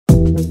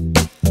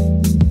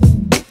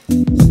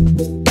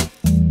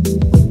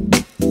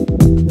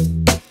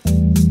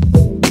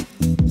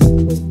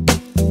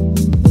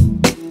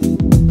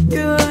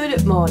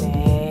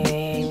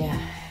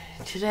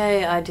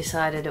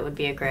decided it would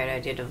be a great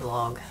idea to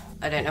vlog.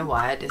 I don't know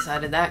why I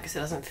decided that because it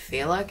doesn't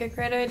feel like a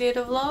great idea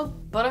to vlog,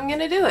 but I'm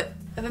gonna do it.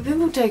 I have a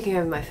pimple taking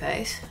over my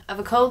face. I have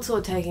a cold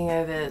sore taking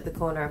over the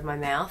corner of my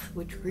mouth,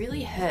 which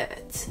really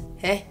hurts.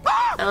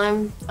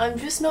 And I'm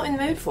just not in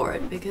the mood for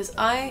it because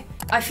I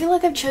feel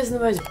like I've chosen the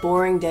most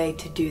boring day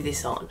to do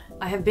this on.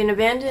 I have been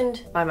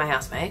abandoned by my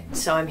housemate,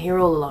 so I'm here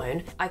all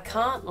alone. I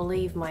can't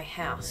leave my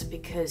house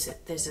because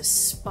there's a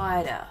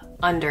spider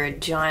under a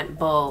giant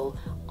bowl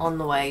on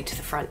the way to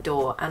the front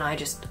door, and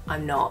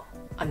I'm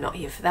not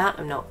here for that.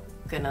 I'm not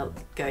gonna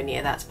go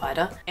near that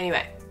spider.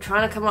 Anyway,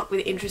 trying to come up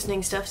with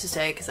interesting stuff to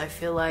say because I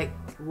feel like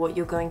what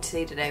you're going to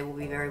see today will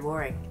be very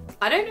boring.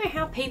 I don't know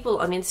how people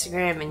on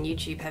Instagram and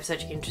YouTube have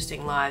such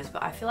interesting lives,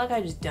 but I feel like I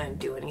just don't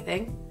do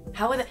anything.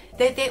 How are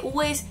they're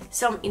always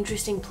some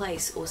interesting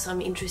place or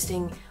some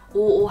interesting,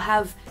 or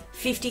have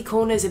 50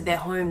 corners of their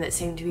home that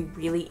seem to be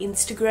really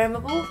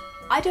Instagrammable.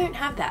 I don't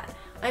have that.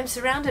 I'm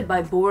surrounded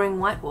by boring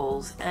white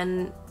walls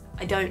and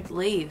I don't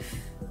leave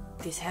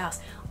this house.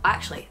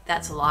 Actually,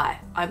 that's a lie.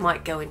 I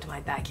might go into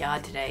my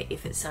backyard today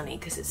if it's sunny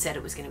because it said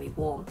it was going to be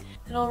warm.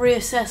 Then I'll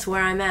reassess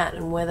where I'm at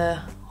and what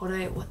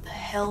the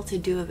hell to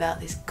do about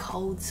this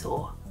cold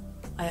sore.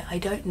 I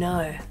don't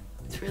know.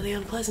 It's really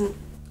unpleasant.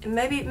 And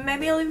maybe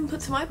I'll even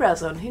put some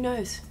eyebrows on. Who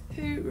knows?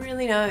 Who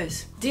really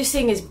knows? This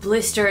thing is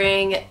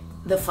blistering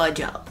the fudge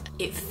up.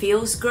 It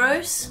feels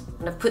gross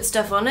and I've put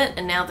stuff on it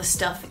and now the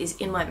stuff is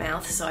in my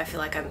mouth, so I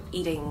feel like I'm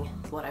eating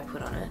what I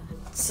put on it.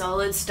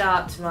 Solid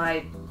start to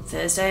my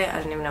Thursday. I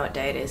don't even know what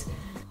day it is.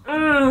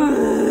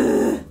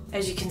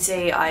 As you can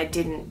see, I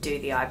didn't do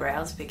the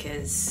eyebrows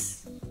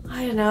because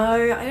I don't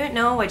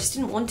know, I just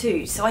didn't want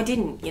to, so I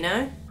didn't, you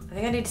know? I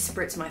think I need to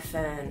spritz my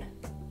fern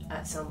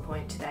at some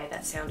point today.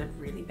 That sounded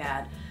really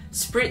bad.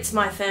 Spritz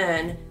my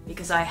fern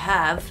because I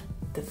have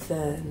the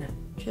fern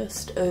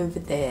just over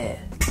there.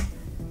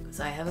 Because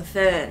I have a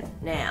fern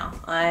now.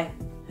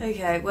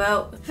 Okay,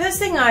 well, first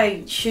thing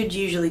I should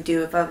usually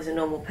do if I was a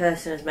normal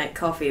person is make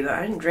coffee, but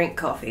I didn't drink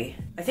coffee.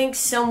 I think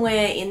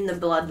somewhere in the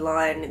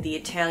bloodline the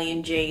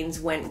Italian genes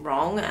went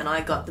wrong and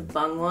I got the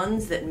bung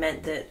ones that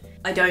meant that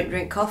I don't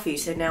drink coffee,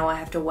 so now I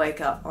have to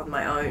wake up on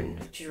my own,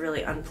 which is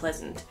really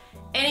unpleasant.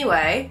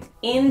 Anyway,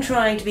 in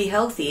trying to be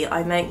healthy,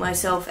 I make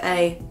myself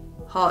a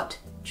hot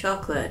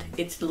chocolate.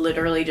 It's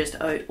literally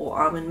just oat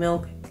or almond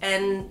milk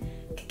and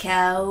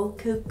cacao,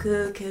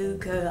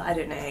 cocoa, I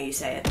don't know how you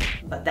say it,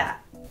 but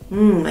that.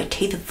 My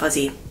teeth are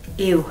fuzzy.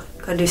 Ew,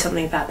 gotta do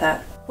something about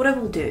that. What I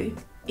will do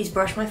is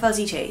brush my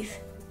fuzzy teeth,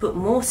 put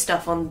more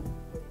stuff on.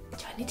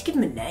 Do I need to give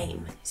him a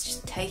name? It's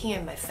just taking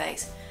over my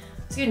face.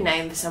 It's a good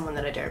name for someone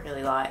that I don't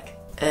really like.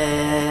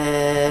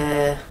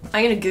 I'm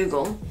gonna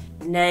Google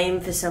name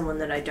for someone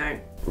that I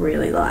don't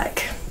really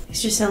like.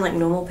 These just sound like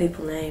normal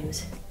people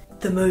names.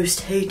 The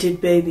most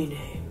hated baby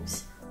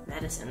names.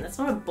 Madison, that's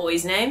not a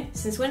boy's name.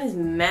 Since when is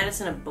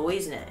Madison a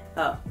boy's name?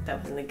 Oh,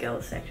 that was in the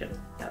girls section.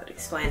 That would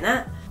explain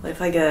that. What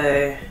if I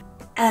go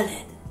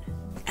Alan?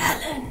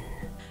 Alan.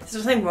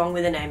 There's nothing wrong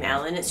with the name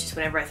Alan, it's just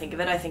whenever I think of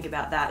it, I think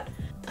about that.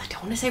 I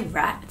don't want to say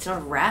rat, it's not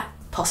a rat.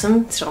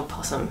 Possum, it's not a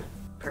possum.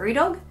 Prairie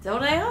dog, is that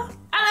what they are?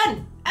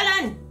 Alan!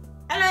 Alan!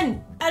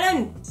 Alan!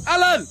 Alan!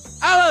 Alan!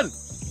 Alan!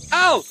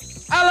 Al!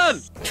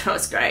 Alan! That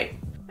was great.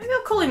 Maybe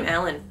I'll call him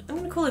Alan. I'm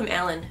gonna call him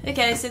Alan.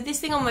 Okay, so this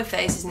thing on my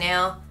face is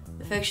now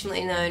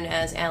affectionately known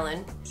as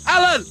Alan.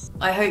 Alan!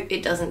 I hope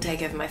it doesn't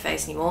take over my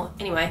face anymore.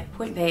 Anyway,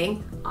 point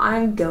being,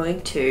 I'm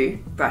going to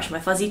brush my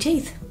fuzzy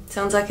teeth.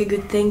 Sounds like a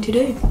good thing to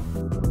do.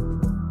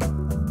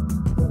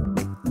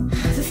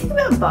 The thing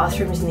about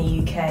bathrooms in the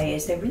UK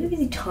is they're really,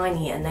 really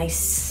tiny and they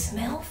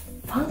smell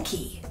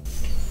funky.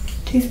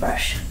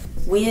 Toothbrush.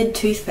 Weird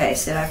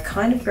toothpaste that I've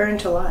kind of grown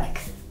to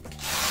like.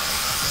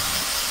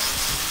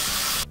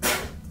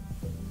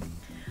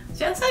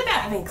 The downside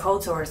about having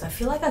cold sore is I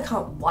feel like I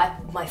can't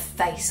wipe my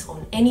face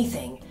on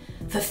anything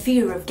for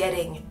fear of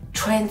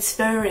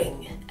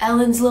transferring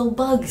Alan's little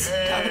bugs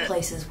to other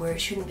places where it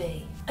shouldn't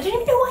be. I don't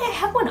even know why I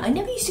have one. I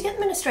never used to get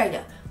them in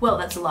Australia. Well,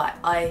 that's a lie.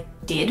 I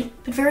did,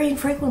 but very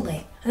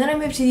infrequently. And then I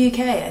moved to the UK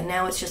and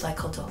now it's just like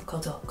cold sore,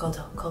 cold sore, cold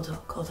sore, cold sore,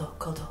 cold sore,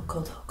 cold sore,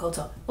 cold sore, cold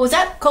sore. What was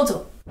that? Cold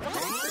sore.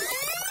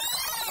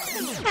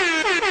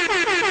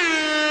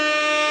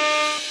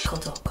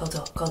 Cold sore, cold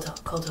sore, cold sore,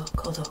 cold sore,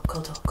 cold sore,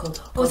 cold sore, cold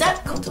sore. What was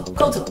that? Cold sore,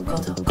 cold sore,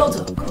 cold sore, cold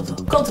sore, cold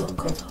sore, cold sore,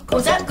 cold sore. What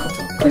was that? Cold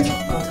sore, cold sore, cold sore, cold sore,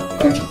 cold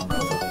sore, cold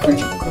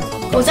sore, cold sore.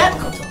 What was that?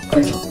 Cold sore,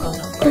 cold sore, cold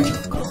sore, cold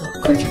sore, cold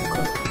sore, cold sore, cold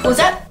sore. What was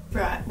that?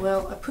 Right,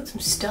 well, I put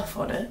some stuff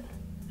on it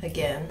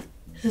again.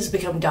 This has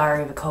become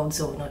Diary of a Cold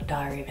Sore, not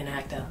Diary of an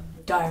Actor.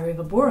 Diary of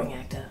a Boring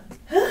Actor.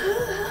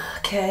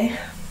 Okay.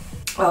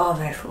 Oh,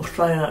 this will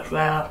say that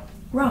loud.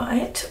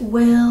 Right,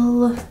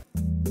 well...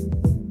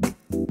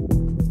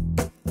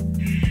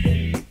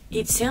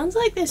 It sounds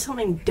like there's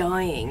something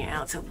dying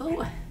outside.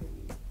 Oh.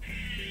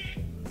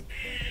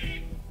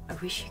 I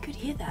wish you could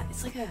hear that.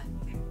 It's like a...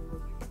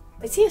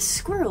 I see a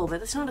squirrel,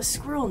 but it's not a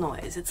squirrel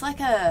noise. It's like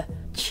a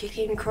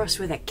chicken crossed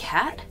with a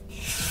cat.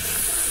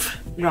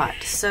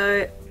 Right,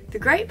 so the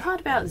great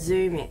part about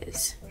Zoom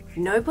is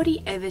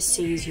nobody ever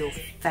sees your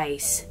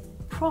face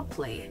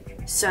properly.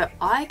 So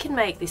I can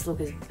make this look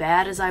as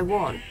bad as I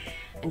want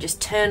and just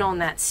turn on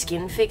that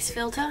skin fix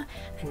filter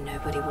and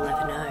nobody will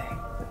ever know.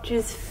 Which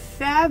is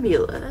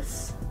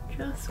fabulous.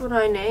 Just what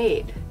I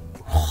need.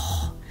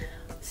 Oh,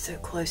 so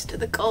close to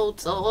the cold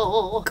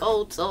sore,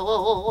 cold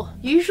sore.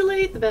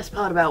 Usually the best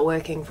part about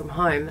working from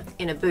home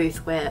in a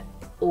booth where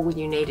all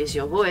you need is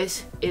your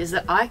voice is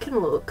that I can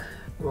look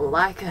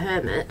like a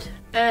hermit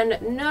and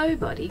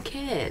nobody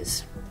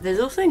cares. There's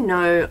also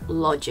no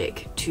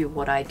logic to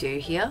what I do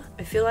here.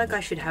 I feel like I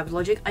should have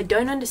logic. I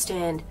don't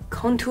understand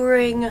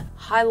contouring,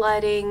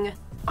 highlighting,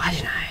 I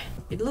don't know.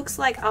 It looks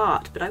like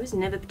art, but I was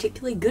never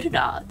particularly good at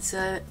art,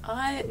 so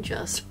I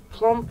just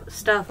plump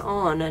stuff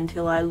on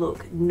until I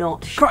look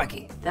not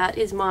Crikey. That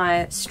is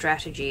my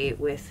strategy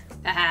with,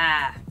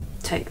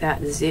 take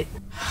that zit.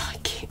 I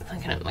keep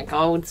looking at my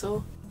cold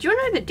sore. Do you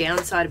know the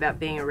downside about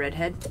being a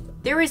redhead?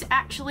 There is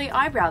actually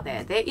eyebrow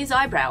there. There is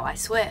eyebrow, I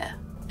swear.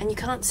 And you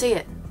can't see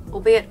it.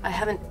 Albeit I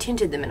haven't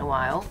tinted them in a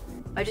while.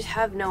 I just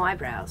have no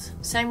eyebrows.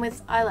 Same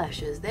with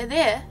eyelashes. They're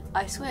there,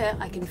 I swear,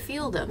 I can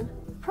feel them.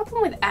 The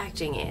problem with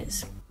acting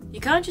is,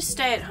 you can't just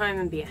stay at home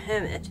and be a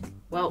hermit.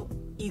 Well,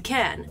 you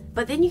can,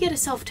 but then you get a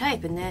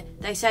self-tape and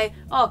they say,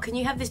 oh, can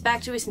you have this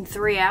back to us in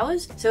 3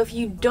 hours? So if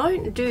you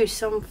don't do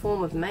some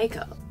form of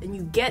makeup and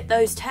you get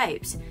those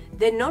tapes,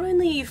 then not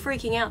only are you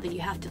freaking out that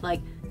you have to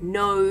like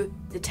know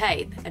the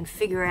tape and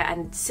figure out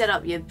and set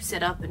up your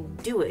setup and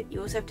do it,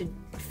 you also have to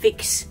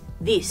fix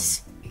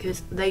this.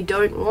 Because they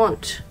don't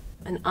want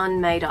an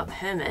unmade up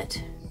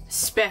hermit,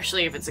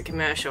 especially if it's a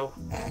commercial.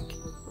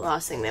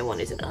 Last thing they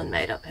want is an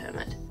unmade up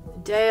hermit.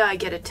 The day I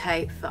get a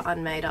tape for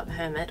unmade up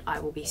hermit,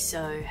 I will be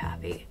so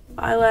happy.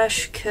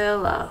 Eyelash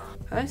curler.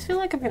 I always feel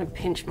like I'm gonna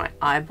pinch my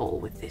eyeball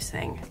with this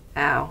thing.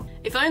 Ow.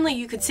 If only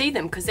you could see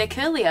them, because they're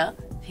curlier.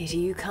 Pity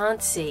you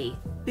can't see.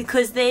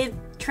 Because they're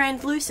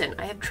translucent.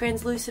 I have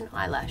translucent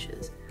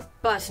eyelashes.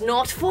 But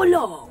not for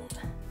long.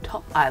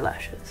 Top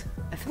eyelashes.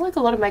 I feel like a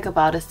lot of makeup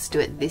artists do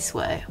it this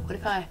way. What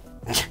if I...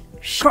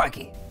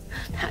 Crikey.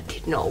 That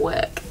did not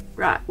work.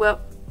 Right,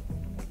 well,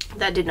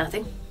 that did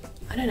nothing.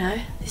 I don't know.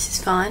 This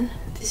is fine.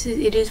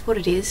 It is what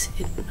it is.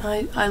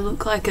 I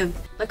look like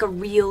a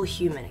real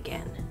human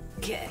again.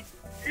 Okay.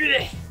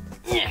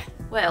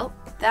 Well,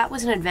 that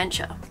was an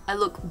adventure. I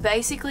look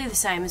basically the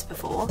same as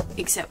before,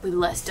 except with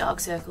less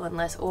dark circle and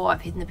less... Oh,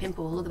 I've hidden the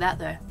pimple. Look at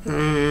that,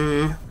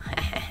 though.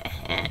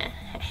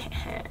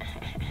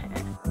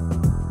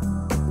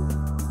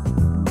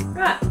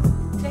 Right,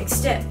 next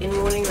step in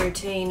morning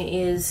routine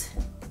is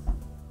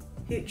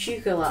hoot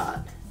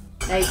chocolate,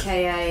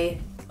 aka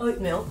oat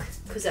milk,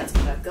 because that's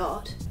what I've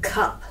got.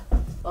 Cup.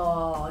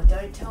 Oh,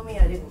 don't tell me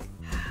I didn't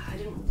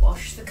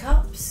wash the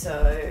cup,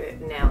 so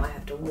now I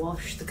have to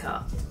wash the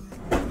cup.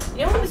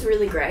 You know what was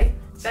really great?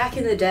 Back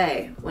in the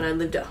day when I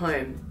lived at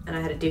home and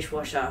I had a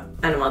dishwasher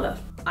and a mother,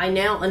 I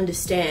now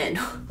understand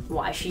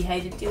why she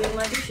hated doing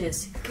my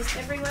dishes, because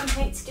everyone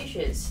hates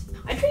dishes.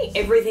 I drink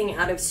everything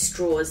out of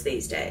straws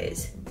these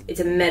days. It's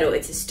a metal,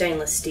 it's a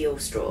stainless steel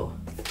straw.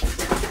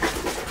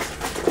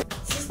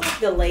 This is like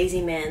the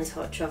lazy man's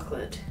hot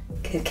chocolate.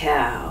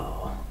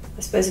 Cacao.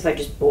 I suppose if I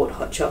just bought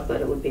hot chocolate,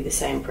 it would be the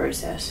same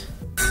process.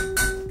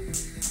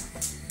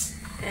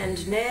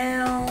 And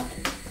now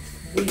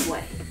we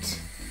wait.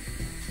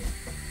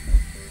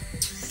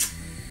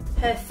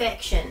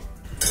 Perfection.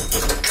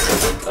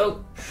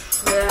 Oh.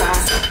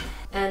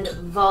 And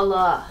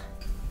voila.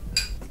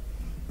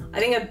 I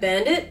think I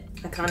burned it.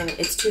 I can't even,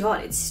 it's too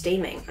hot, it's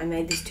steaming. I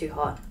made this too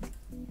hot.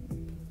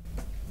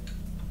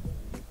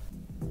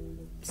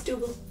 It's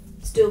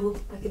doable,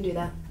 I can do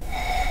that.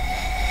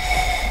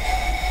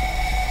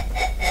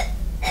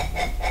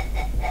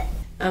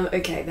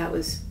 Okay, that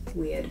was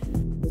weird.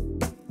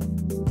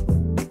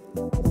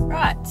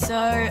 Right,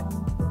 so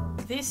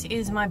this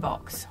is my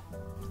box.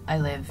 I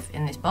live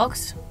in this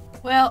box.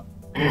 Well,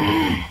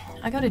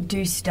 I gotta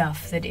do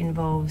stuff that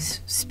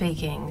involves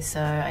speaking, so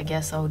I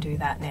guess I'll do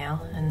that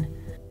now and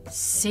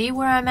see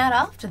where I'm at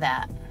after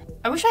that.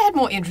 I wish I had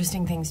more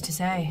interesting things to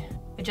say.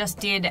 I just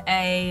did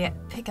a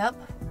pickup,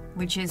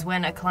 which is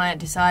when a client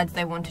decides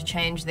they want to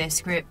change their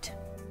script.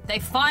 They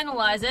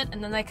finalize it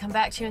and then they come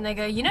back to you and they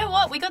go, you know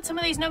what, we got some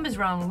of these numbers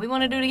wrong, we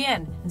want to do it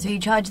again. And so you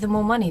charge them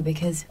more money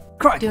because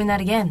doing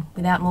that again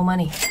without more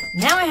money.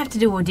 Now I have to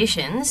do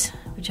auditions,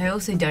 which I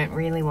also don't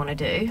really want to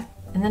do.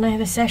 And then I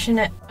have a session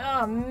at,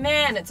 oh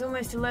man, it's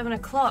almost 11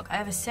 o'clock. I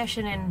have a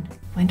session in,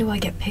 when do I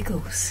get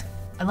pickles?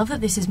 I love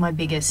that this is my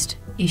biggest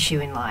issue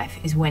in life,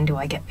 is when do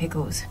I get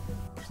pickles?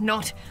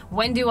 Not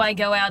when do I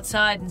go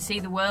outside and see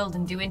the world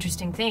and do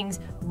interesting things,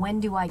 when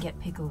do I get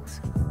pickles?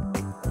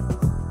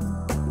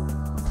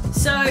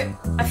 So,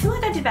 I feel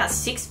like I did about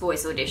 6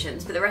 voice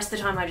auditions, but the rest of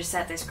the time I just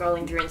sat there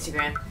scrolling through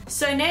Instagram.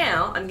 So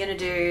now I'm gonna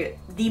do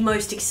the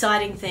most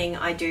exciting thing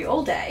I do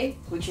all day,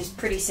 which is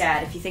pretty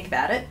sad if you think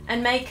about it,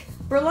 and make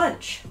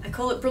brunch. I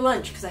call it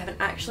brunch because I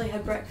haven't actually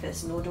had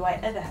breakfast, nor do I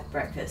ever have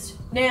breakfast.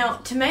 Now,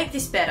 to make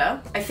this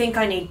better, I think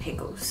I need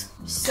pickles.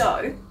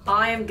 So,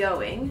 I am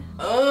going...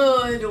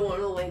 Oh, I don't want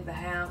to leave the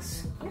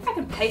house. I wonder if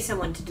I could pay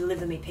someone to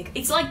deliver me pickles.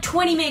 It's like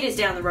 20 meters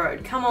down the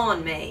road. Come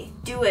on, me.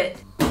 Do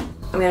it.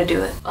 I'm gonna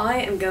do it. I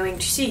am going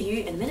to see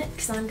you in a minute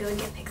because I'm going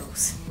to get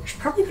pickles. I should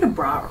probably put a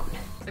bra on.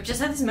 I've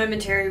just had this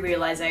momentary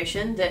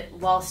realization that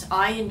whilst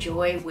I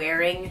enjoy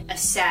wearing a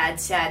sad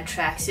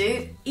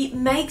tracksuit, it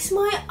makes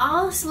my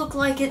ass look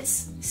like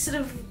it's sort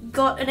of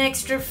got an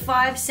extra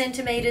 5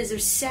 centimeters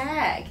of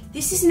sag.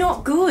 This is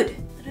not good.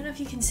 I don't know if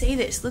you can see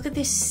this. Look at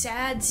this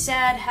sad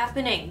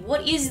happening.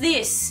 What is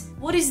this?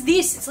 What is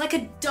this? It's like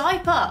a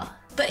diaper.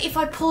 But if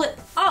I pull it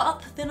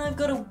up, then I've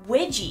got a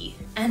wedgie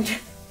and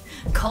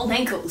cold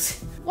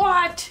ankles.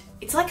 What?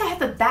 It's like I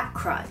have a back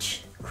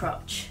crotch.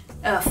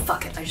 Oh,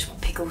 fuck it. I just want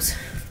pickles.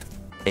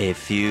 A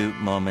few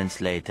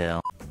moments later.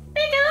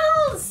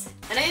 Pickles!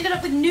 And I ended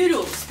up with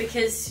noodles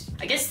because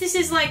I guess this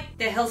is like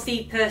the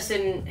healthier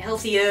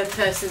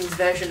person's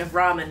version of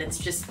ramen. It's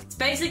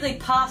basically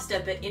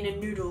pasta but in a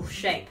noodle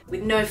shape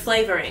with no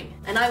flavoring.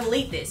 And I will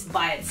eat this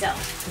by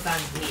itself because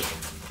I'm weird.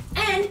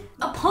 And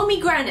a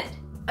pomegranate.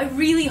 I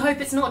really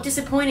hope it's not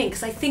disappointing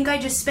because I think I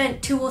just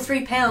spent £2 or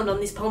 £3 on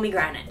this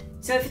pomegranate.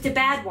 So if it's a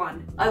bad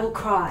one, I will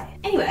cry.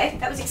 Anyway,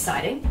 that was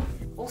exciting.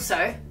 Also,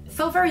 it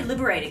felt very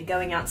liberating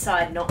going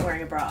outside not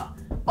wearing a bra.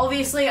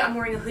 Obviously, I'm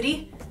wearing a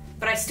hoodie,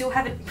 but I still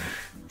haven't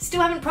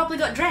properly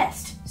got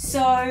dressed.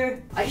 So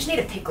I just need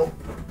a pickle.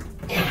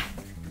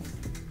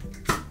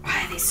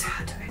 Why are they so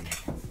hard to open?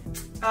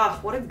 Oh,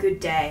 what a good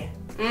day.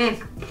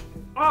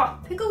 Oh,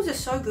 pickles are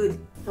so good.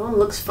 That one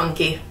looks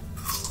funky.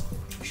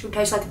 Should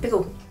taste like a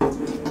pickle.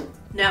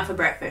 Now for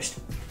breakfast.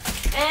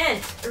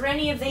 And are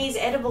any of these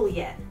edible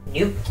yet?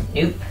 Nope.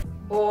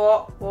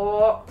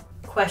 Or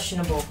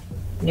questionable.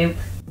 Nope.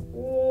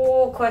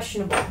 Or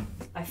questionable.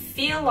 I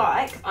feel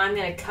like I'm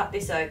gonna cut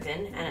this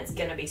open and it's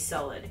gonna be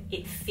solid.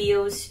 It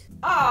feels,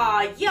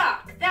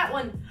 yuck, that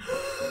one.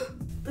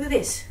 Look at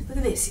this,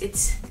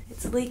 it's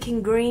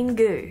leaking green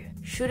goo.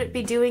 Should it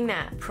be doing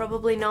that?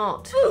 Probably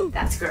not.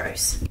 That's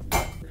gross.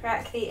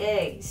 Crack the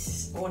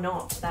eggs, or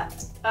not,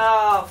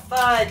 oh,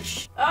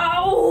 fudge.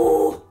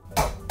 Oh!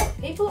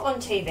 People on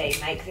TV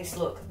make this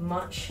look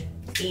much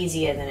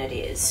easier than it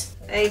is.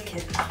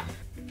 Bacon.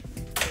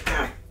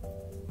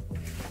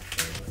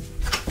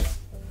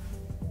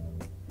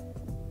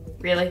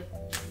 Really?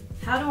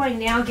 How do I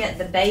now get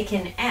the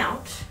bacon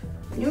out?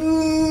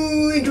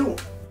 No, I don't.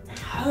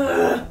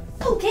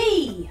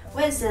 Okay,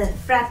 where's the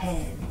fry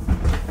pan?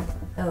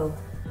 Oh.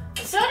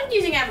 I started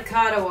using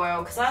avocado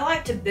oil because I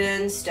like to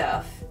burn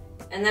stuff,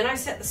 and then I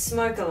set the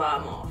smoke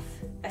alarm off.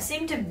 I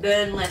seem to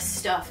burn less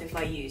stuff if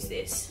I use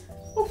this.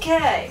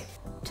 Okay,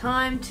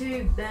 time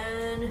to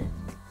burn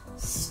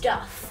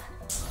stuff.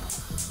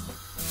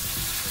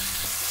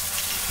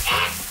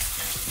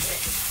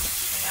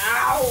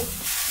 Ow!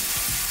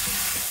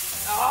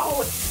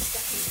 Oh, it's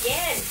stuck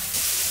again.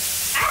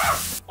 Ah!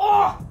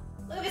 Oh!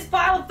 Look at this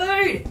pile of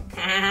food!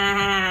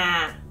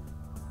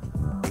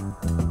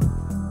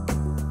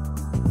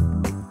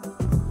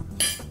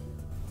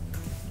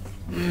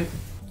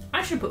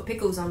 I should put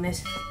pickles on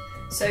this.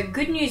 So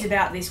good news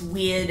about this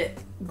weird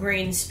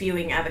green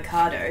spewing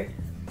avocado.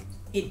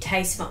 It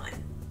tastes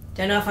fine.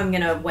 Don't know if I'm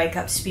gonna wake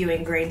up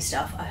spewing green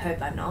stuff. I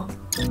hope I'm not.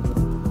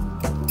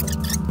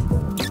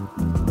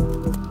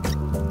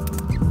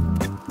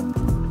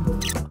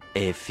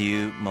 A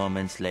few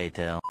moments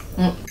later.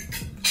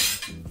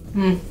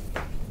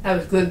 That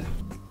was good.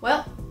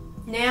 Well,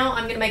 now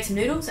I'm gonna make some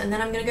noodles and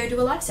then I'm gonna go do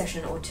a live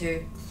session or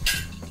two.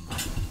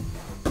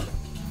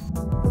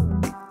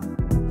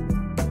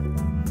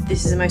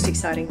 This is the most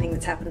exciting thing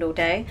that's happened all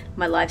day.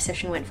 My live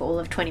session went for all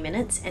of 20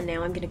 minutes and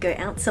now I'm gonna go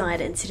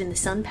outside and sit in the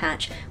sun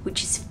patch,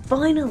 which is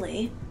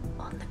finally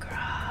on the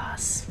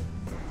grass.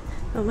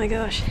 Oh my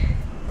gosh,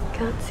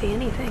 can't see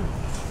anything.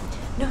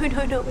 No,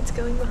 it's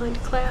going behind a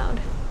cloud.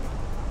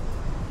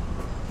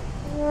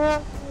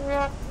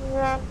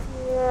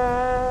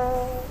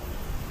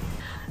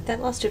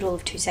 That lasted all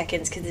of 2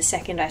 seconds because the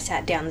second I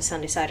sat down the sun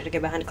decided to go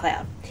behind a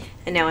cloud.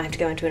 And now I have to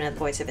go into another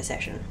voiceover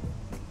session.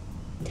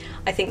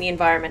 I think the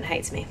environment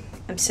hates me.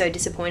 I'm so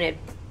disappointed.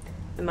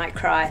 I might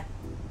cry.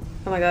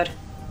 Oh my god,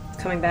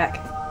 it's coming back.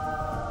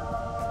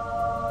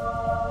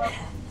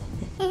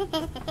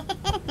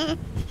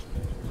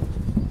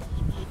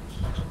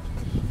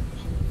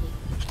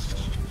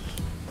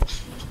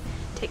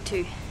 Take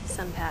 2,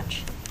 sun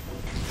patch.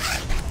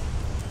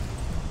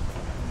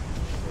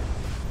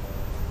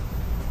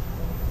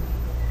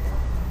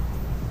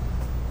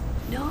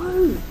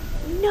 No!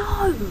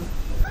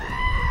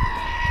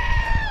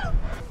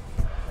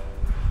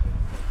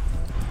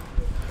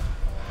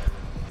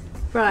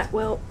 Right,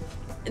 well,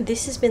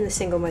 this has been the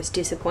single most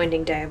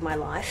disappointing day of my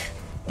life.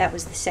 That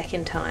was the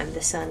second time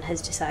the sun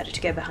has decided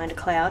to go behind a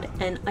cloud,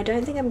 and I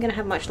don't think I'm going to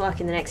have much luck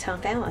in the next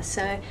half hour,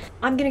 so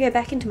I'm going to go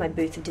back into my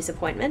booth of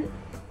disappointment,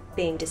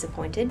 being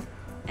disappointed,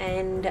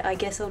 and I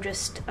guess I'll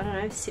just, I don't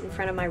know, sit in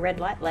front of my red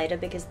light later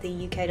because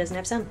the UK doesn't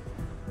have sun.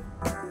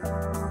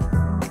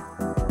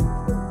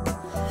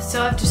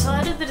 So I've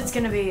decided that it's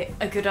going to be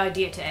a good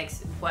idea to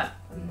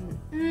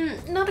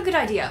not a good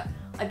idea.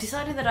 I've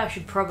decided that I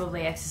should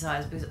probably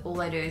exercise because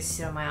all I do is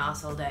sit on my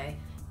ass all day.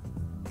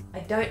 I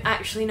don't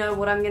actually know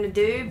what I'm going to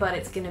do, but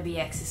it's going to be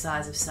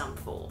exercise of some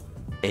form.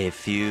 A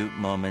few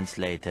moments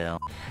later.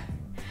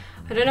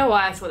 I don't know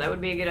why I thought that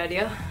would be a good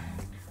idea.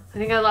 I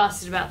think I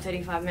lasted about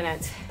 35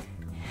 minutes.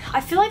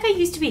 I feel like I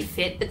used to be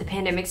fit, but the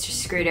pandemic's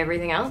just screwed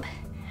everything up.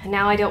 And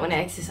now I don't want to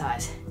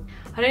exercise.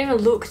 I don't even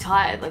look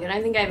tired. Like, I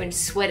don't think I even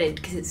sweated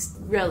because it's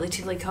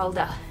relatively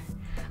colder.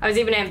 I was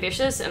even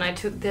ambitious and I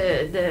took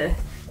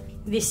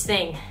this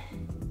thing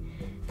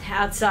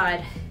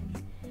outside.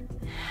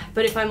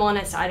 But if I'm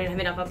honest, I didn't have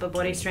enough upper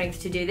body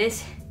strength to do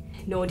this,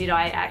 nor did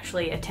I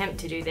actually attempt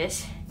to do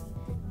this.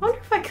 I wonder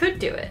if I could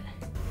do it.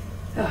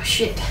 Oh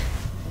shit.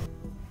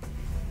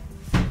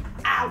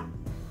 Ow!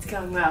 It's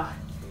going well.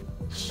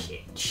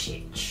 Shit,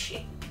 shit,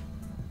 shit.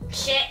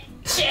 Shit,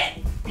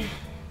 shit!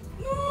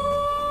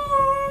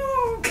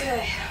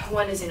 Okay,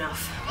 one is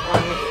enough.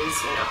 One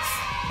is enough.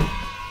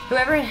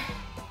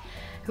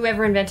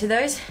 Whoever invented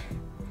those,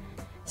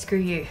 screw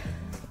you.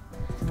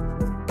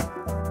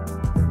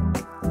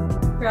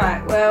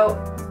 Right, well,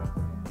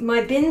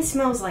 my bin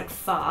smells like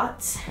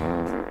farts,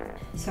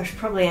 so I should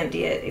probably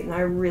empty it, even though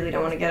I really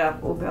don't want to get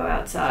up or go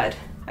outside.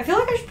 I feel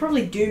like I should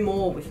probably do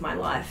more with my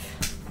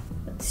life.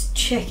 Let's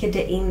check into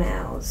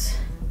emails.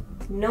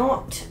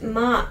 Not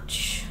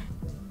much.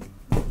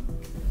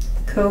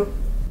 Cool.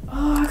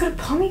 Oh, I got a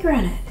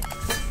pomegranate.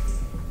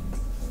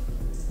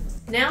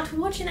 Now to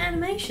watch an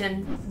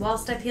animation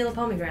whilst I peel a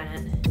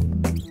pomegranate.